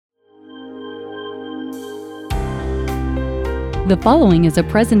The following is a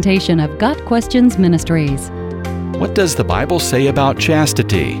presentation of Got Questions Ministries. What does the Bible say about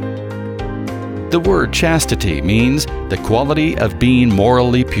chastity? The word chastity means the quality of being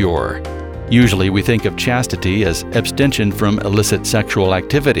morally pure. Usually we think of chastity as abstention from illicit sexual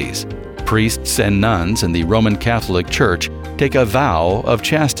activities. Priests and nuns in the Roman Catholic Church take a vow of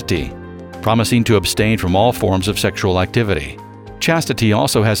chastity, promising to abstain from all forms of sexual activity. Chastity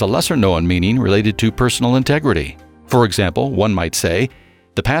also has a lesser-known meaning related to personal integrity. For example, one might say,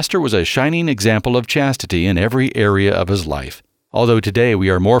 the pastor was a shining example of chastity in every area of his life. Although today we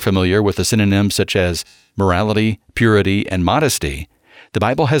are more familiar with the synonyms such as morality, purity, and modesty, the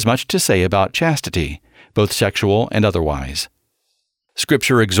Bible has much to say about chastity, both sexual and otherwise.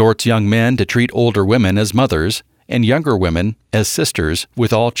 Scripture exhorts young men to treat older women as mothers and younger women as sisters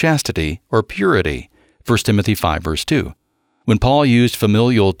with all chastity or purity, 1 Timothy 5 verse 2. When Paul used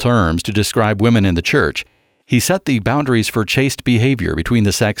familial terms to describe women in the church, he set the boundaries for chaste behavior between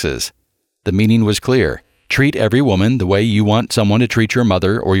the sexes. The meaning was clear. Treat every woman the way you want someone to treat your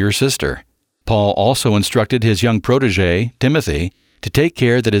mother or your sister. Paul also instructed his young protege, Timothy, to take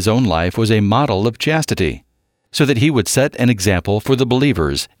care that his own life was a model of chastity, so that he would set an example for the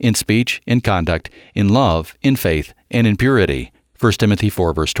believers in speech, in conduct, in love, in faith, and in purity, 1 Timothy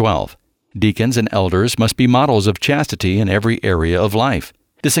 4 verse 12. Deacons and elders must be models of chastity in every area of life.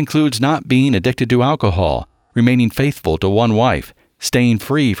 This includes not being addicted to alcohol, remaining faithful to one wife, staying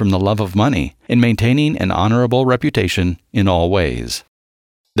free from the love of money, and maintaining an honorable reputation in all ways.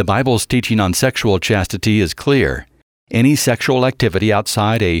 The Bible's teaching on sexual chastity is clear. Any sexual activity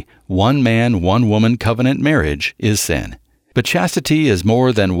outside a one-man, one-woman covenant marriage is sin. But chastity is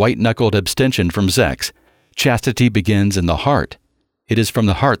more than white-knuckled abstention from sex. Chastity begins in the heart. It is from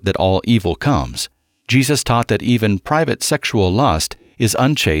the heart that all evil comes. Jesus taught that even private sexual lust is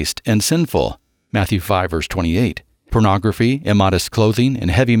unchaste and sinful. Matthew 5 verse 28. Pornography, immodest clothing, and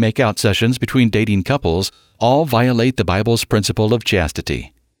heavy make-out sessions between dating couples all violate the Bible's principle of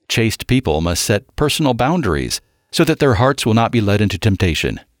chastity. Chaste people must set personal boundaries so that their hearts will not be led into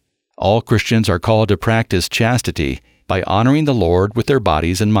temptation. All Christians are called to practice chastity by honoring the Lord with their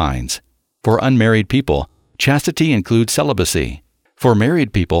bodies and minds. For unmarried people, chastity includes celibacy. For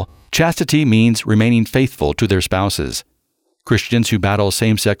married people, chastity means remaining faithful to their spouses. Christians who battle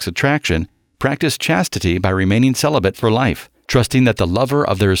same-sex attraction practice chastity by remaining celibate for life, trusting that the lover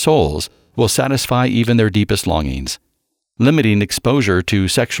of their souls will satisfy even their deepest longings. Limiting exposure to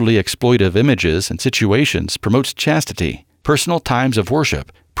sexually exploitive images and situations promotes chastity. Personal times of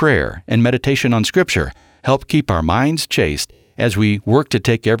worship, prayer, and meditation on Scripture help keep our minds chaste as we work to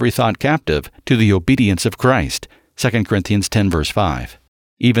take every thought captive to the obedience of Christ, 2 Corinthians 10 verse 5.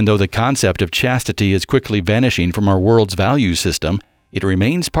 Even though the concept of chastity is quickly vanishing from our world's value system, it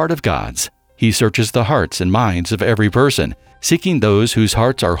remains part of God's. He searches the hearts and minds of every person, seeking those whose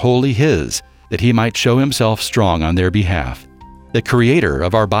hearts are wholly His, that He might show Himself strong on their behalf. The Creator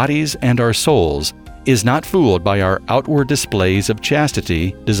of our bodies and our souls is not fooled by our outward displays of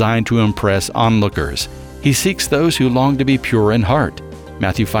chastity designed to impress onlookers. He seeks those who long to be pure in heart.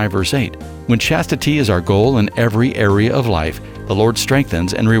 Matthew 5 verse 8. When chastity is our goal in every area of life, the Lord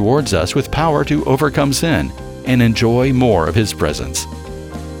strengthens and rewards us with power to overcome sin and enjoy more of His presence.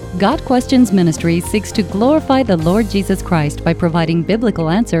 Got Questions Ministries seeks to glorify the Lord Jesus Christ by providing biblical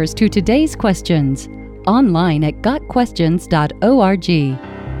answers to today's questions. Online at gotquestions.org.